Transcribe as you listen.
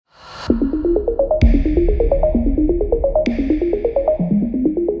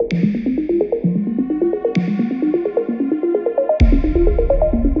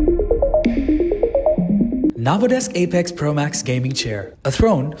Navo Apex Pro Max Gaming Chair, a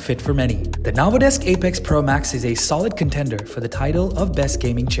throne fit for many. The Navo Apex Pro Max is a solid contender for the title of Best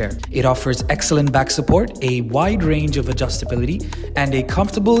Gaming Chair. It offers excellent back support, a wide range of adjustability, and a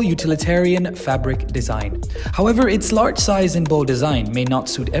comfortable utilitarian fabric design. However, its large size and bold design may not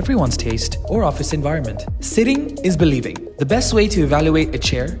suit everyone's taste or office environment. Sitting is believing. The best way to evaluate a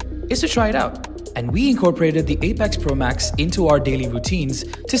chair is to try it out. And we incorporated the Apex Pro Max into our daily routines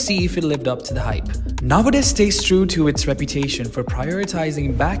to see if it lived up to the hype. Navo stays true to its reputation for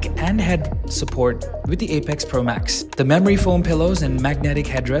prioritizing back and head support with the Apex Pro Max. The memory foam pillows and magnetic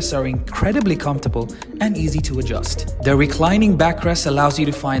headrests are incredibly comfortable and easy to adjust. The reclining backrest allows you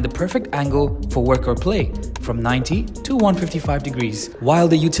to find the perfect angle for work or play, from 90 to 155 degrees. While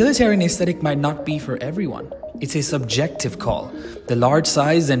the utilitarian aesthetic might not be for everyone, it's a subjective call. The large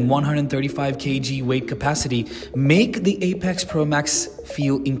size and 135 kg weight capacity make the Apex Pro Max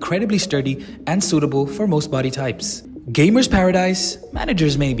feel incredibly sturdy and suitable for most body types. Gamers paradise,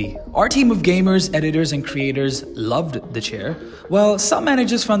 managers maybe. Our team of gamers, editors, and creators loved the chair, while some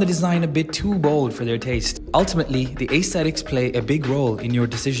managers found the design a bit too bold for their taste. Ultimately, the aesthetics play a big role in your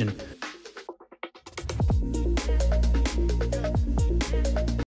decision.